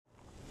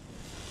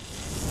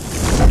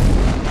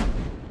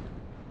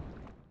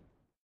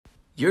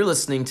You're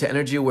listening to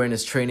Energy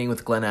Awareness Training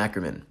with Glenn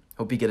Ackerman.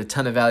 Hope you get a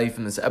ton of value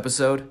from this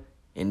episode.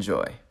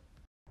 Enjoy.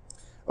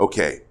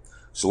 Okay,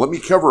 so let me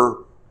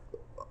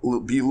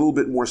be a little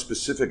bit more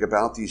specific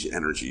about these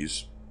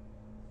energies.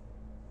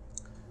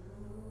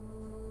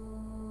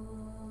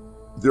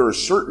 There are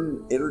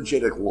certain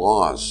energetic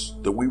laws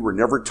that we were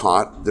never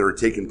taught that are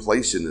taking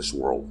place in this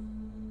world.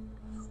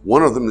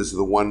 One of them is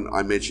the one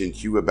I mentioned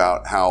to you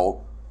about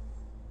how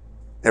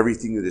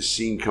everything that is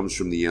seen comes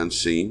from the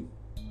unseen.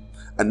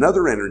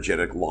 Another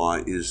energetic law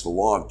is the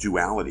law of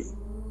duality.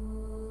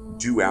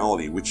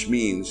 Duality, which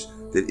means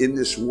that in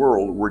this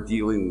world, we're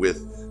dealing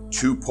with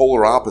two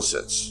polar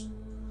opposites.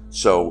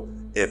 So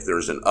if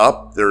there's an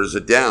up, there's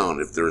a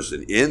down. If there's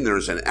an in,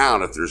 there's an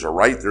out. If there's a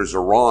right, there's a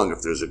wrong.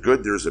 If there's a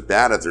good, there's a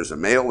bad. If there's a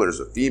male, there's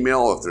a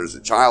female. If there's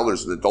a child,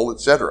 there's an adult,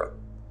 etc.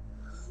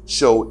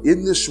 So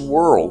in this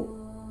world,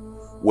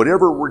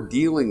 whatever we're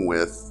dealing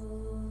with,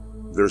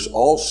 there's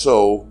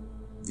also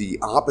the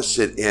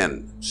opposite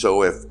end.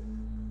 So if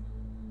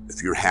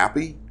you're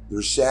happy,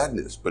 there's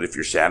sadness. But if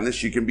you're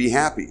sadness, you can be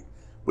happy.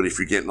 But if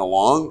you're getting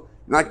along,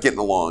 you're not getting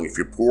along. If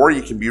you're poor,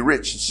 you can be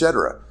rich,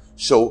 etc.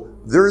 So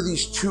there are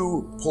these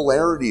two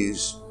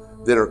polarities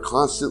that are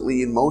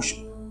constantly in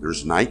motion.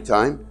 There's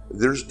nighttime,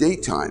 there's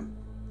daytime,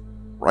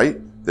 right?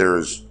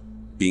 There's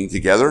being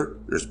together,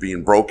 there's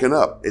being broken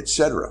up,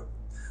 etc.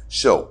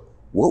 So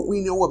what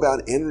we know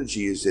about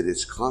energy is that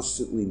it's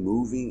constantly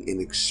moving and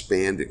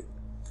expanding.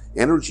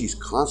 Energy is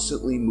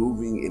constantly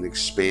moving and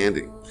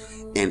expanding.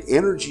 And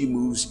energy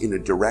moves in a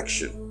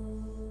direction,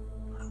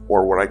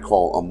 or what I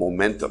call a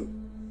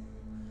momentum.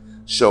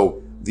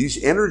 So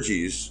these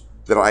energies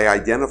that I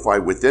identify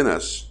within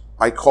us,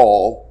 I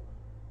call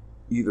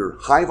either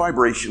high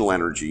vibrational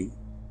energy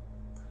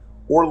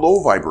or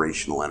low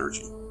vibrational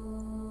energy.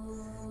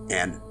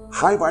 And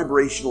high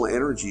vibrational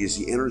energy is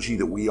the energy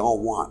that we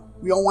all want.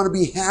 We all want to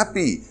be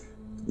happy,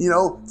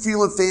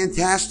 feeling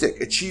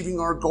fantastic, achieving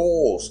our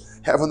goals,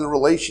 having the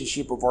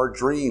relationship of our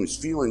dreams,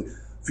 feeling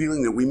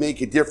that we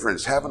make a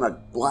difference, having a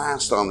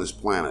blast on this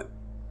planet.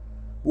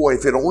 Boy,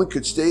 if it only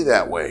could stay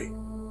that way.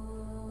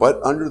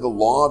 But under the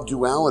law of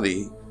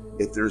duality,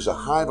 if there's a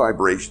high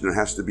vibration, there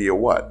has to be a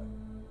what?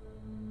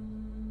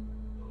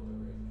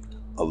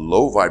 A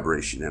low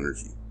vibration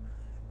energy.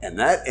 And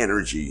that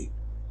energy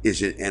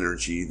is an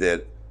energy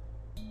that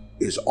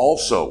is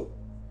also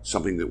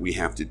something that we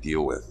have to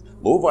deal with.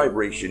 Low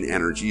vibration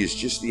energy is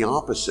just the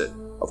opposite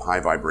of high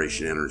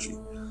vibration energy.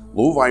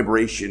 Low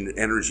vibration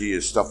energy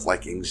is stuff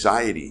like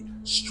anxiety,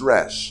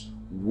 stress,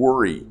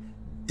 worry,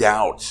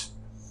 doubt,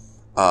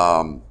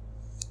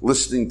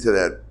 listening to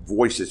that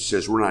voice that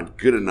says we're not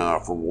good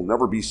enough or we'll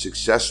never be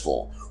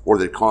successful, or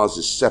that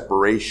causes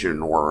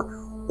separation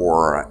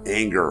or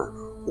anger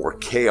or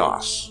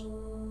chaos.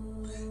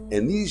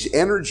 And these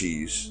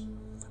energies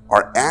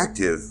are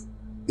active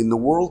in the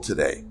world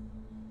today.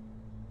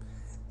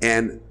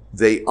 And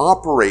they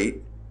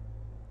operate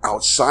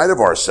outside of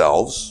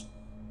ourselves,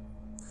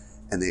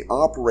 and they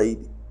operate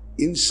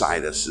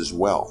inside us as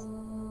well.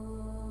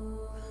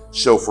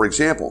 So, for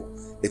example,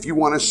 if you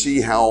want to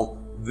see how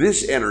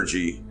this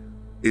energy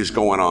is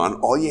going on,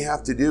 all you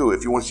have to do,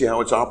 if you want to see how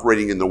it's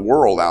operating in the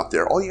world out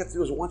there, all you have to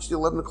do is watch the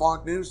 11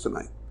 o'clock news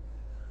tonight.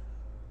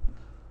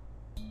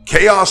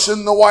 Chaos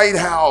in the White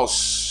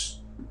House,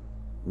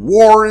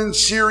 war in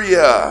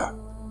Syria,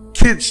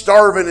 kids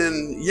starving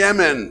in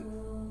Yemen,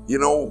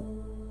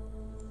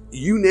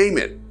 you name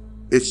it.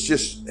 It's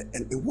just,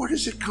 and where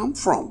does it come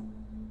from?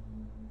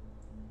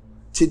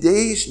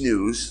 Today's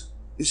news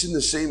isn't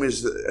the same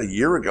as a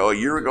year ago. A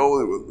year ago,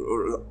 there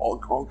were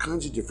all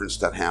kinds of different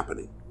stuff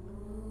happening.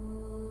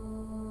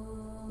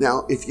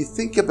 Now, if you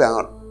think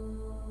about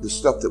the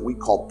stuff that we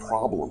call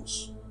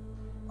problems,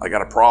 I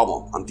got a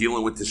problem. I'm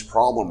dealing with this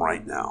problem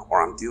right now.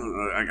 Or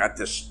I got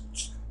this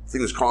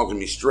thing that's causing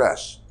me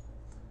stress.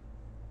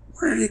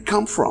 Where did it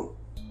come from?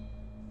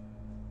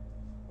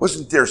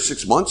 Wasn't there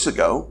 6 months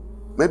ago.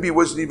 Maybe it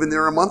wasn't even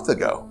there a month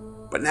ago.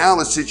 But now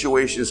the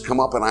situation has come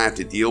up and I have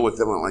to deal with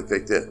them like they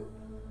did.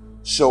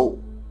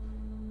 So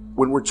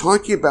when we're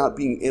talking about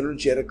being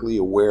energetically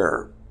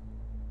aware,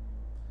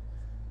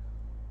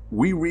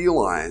 we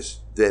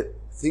realize that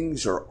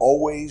things are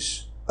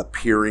always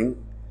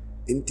appearing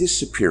and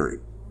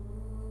disappearing.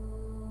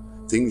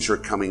 Things are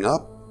coming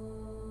up.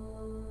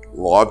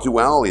 Law of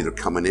duality, they're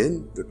coming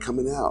in, they're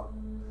coming out.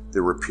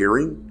 They're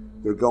appearing,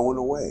 they're going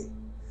away.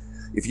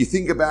 If you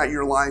think about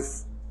your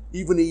life,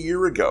 even a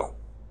year ago,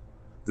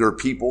 there are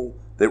people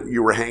that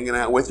you were hanging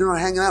out with, you're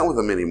not hanging out with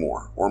them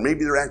anymore. Or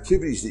maybe there are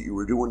activities that you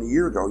were doing a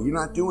year ago, you're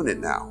not doing it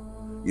now.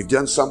 You've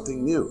done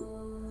something new.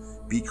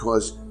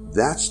 Because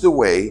that's the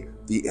way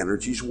the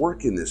energies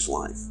work in this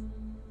life.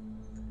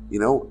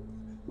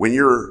 When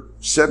you're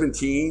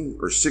 17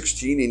 or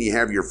 16 and you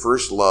have your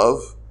first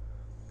love,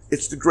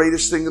 it's the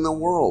greatest thing in the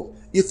world.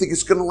 You think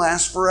it's going to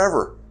last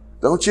forever,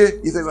 don't you?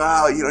 You think,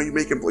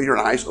 you're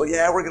in high school.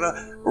 Yeah, we're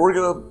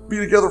gonna be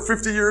together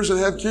 50 years and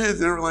have kids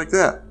and everything like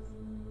that.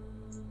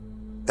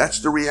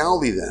 That's the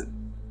reality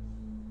then.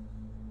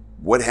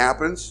 What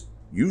happens?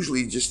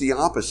 Usually just the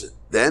opposite.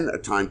 Then a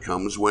time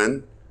comes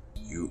when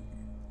you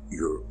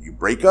you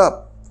break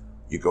up,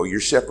 you go your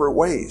separate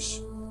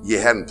ways. You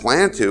hadn't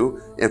planned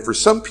to, and for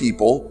some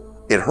people,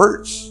 it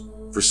hurts.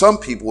 For some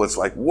people, it's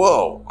like,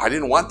 whoa, I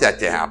didn't want that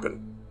to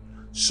happen.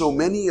 So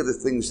many of the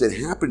things that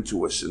happen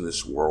to us in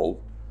this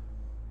world,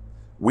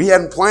 we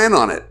hadn't planned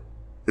on it.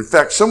 In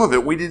fact, some of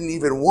it we didn't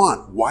even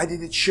want. Why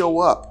did it show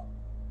up?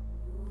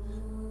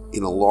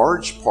 In a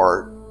large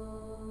part,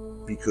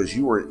 because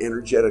you weren't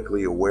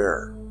energetically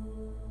aware.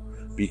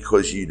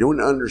 Because you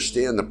don't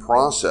understand the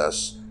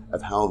process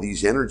of how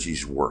these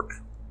energies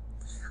work.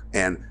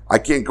 And I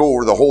can't go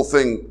over the whole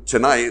thing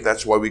tonight.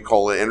 That's why we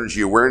call it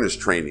energy awareness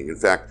training. In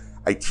fact,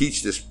 I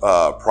teach this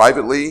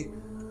privately,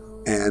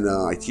 and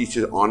I teach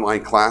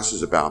online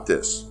classes about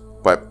this.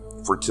 But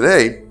for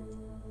today,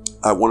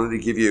 I wanted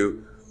to give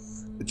you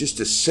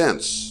just a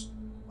sense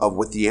of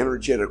what the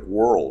energetic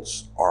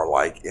worlds are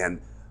like.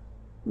 And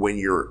when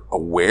you're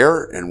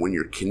aware and when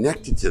you're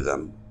connected to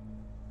them,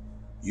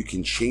 you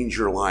can change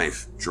your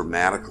life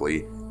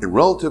dramatically and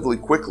relatively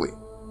quickly.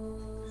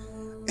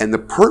 And the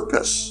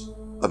purpose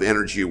of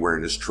energy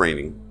awareness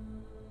training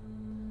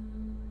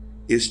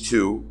is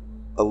to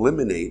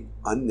eliminate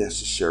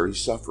unnecessary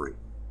suffering.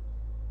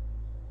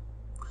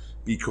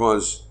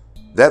 Because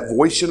that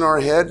voice in our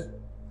head,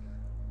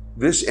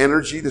 this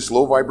energy, this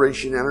low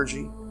vibration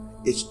energy,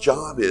 its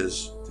job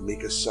is to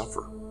make us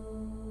suffer.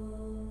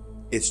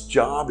 Its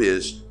job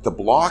is to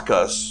block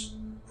us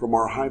from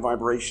our high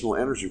vibrational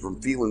energy,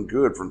 from feeling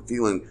good, from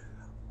feeling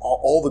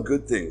all the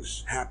good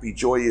things. Happy,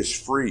 joyous,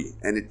 free.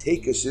 And to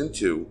take us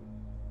into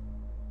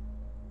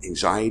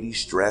anxiety,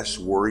 stress,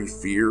 worry,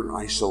 fear,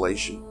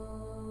 isolation,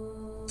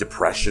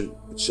 depression,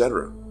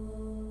 etc.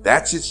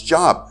 That's its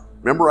job.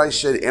 Remember I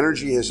said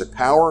energy has a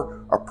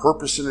power, a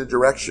purpose, and a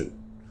direction.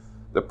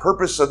 The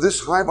purpose of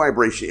this high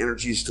vibration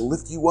energy is to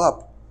lift you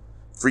up,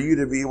 for you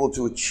to be able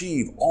to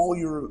achieve all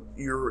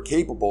you're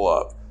capable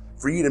of,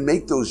 for you to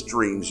make those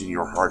dreams in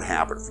your heart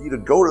happen, for you to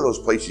go to those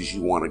places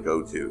you want to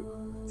go to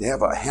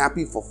have a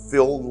happy,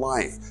 fulfilled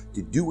life,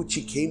 to do what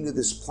you came to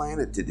this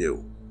planet to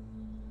do.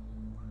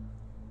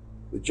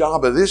 The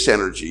job of this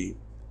energy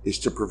is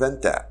to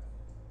prevent that,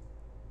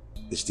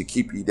 is to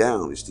keep you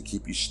down, is to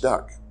keep you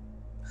stuck.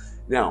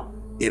 Now,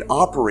 it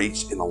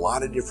operates in a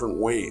lot of different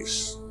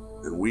ways,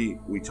 and we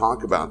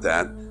talk about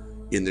that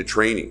in the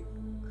training.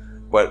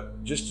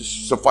 But just to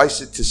suffice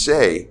it to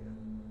say,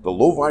 the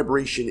low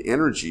vibration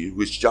energy,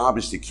 which job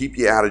is to keep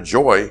you out of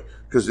joy,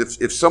 because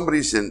if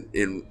somebody's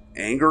in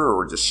anger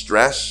or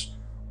distress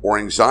or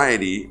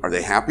anxiety, are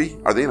they happy?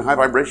 Are they in high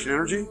vibration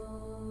energy?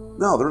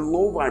 No, they're in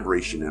low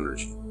vibration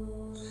energy.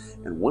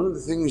 And one of the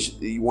things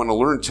that you want to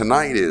learn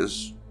tonight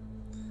is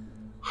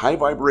high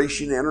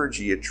vibration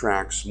energy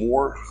attracts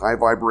more high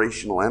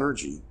vibrational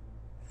energy,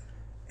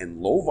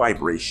 and low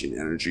vibration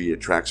energy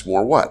attracts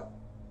more what?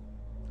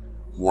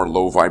 More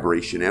low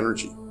vibration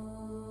energy.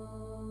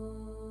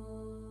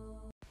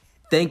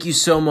 Thank you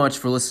so much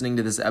for listening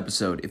to this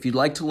episode. If you'd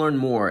like to learn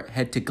more,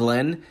 head to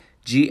Glenn,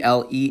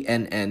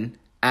 Glenn,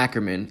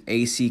 Ackerman,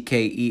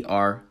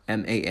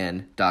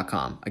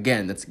 ACKERMAN.com.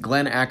 Again, that's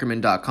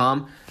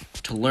glennackerman.com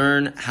to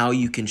learn how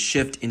you can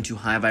shift into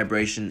high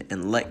vibration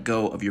and let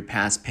go of your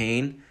past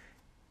pain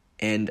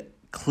and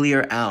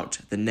clear out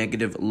the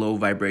negative low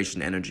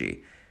vibration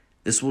energy.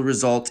 This will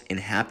result in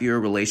happier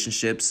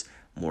relationships,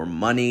 more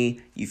money,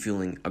 you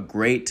feeling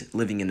great,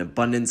 living in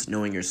abundance,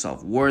 knowing your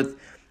self-worth.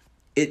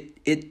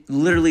 It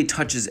literally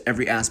touches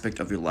every aspect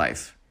of your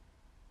life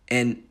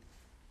and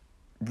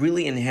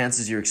really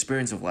enhances your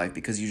experience of life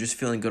because you're just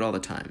feeling good all the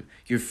time.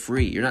 You're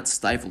free. You're not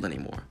stifled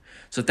anymore.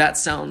 So if that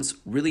sounds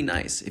really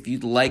nice, if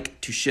you'd like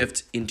to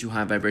shift into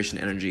high vibration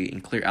energy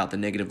and clear out the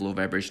negative low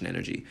vibration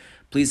energy,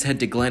 please head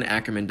to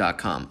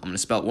glennackerman.com. I'm going to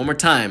spell it one more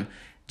time,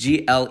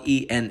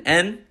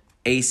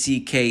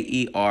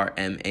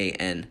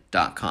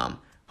 GLENNACKERMAN.com.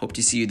 Hope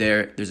to see you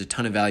there. There's a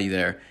ton of value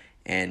there.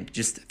 And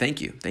just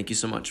thank you. Thank you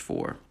so much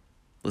for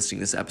listening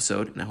to this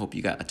episode, and I hope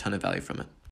you got a ton of value from it.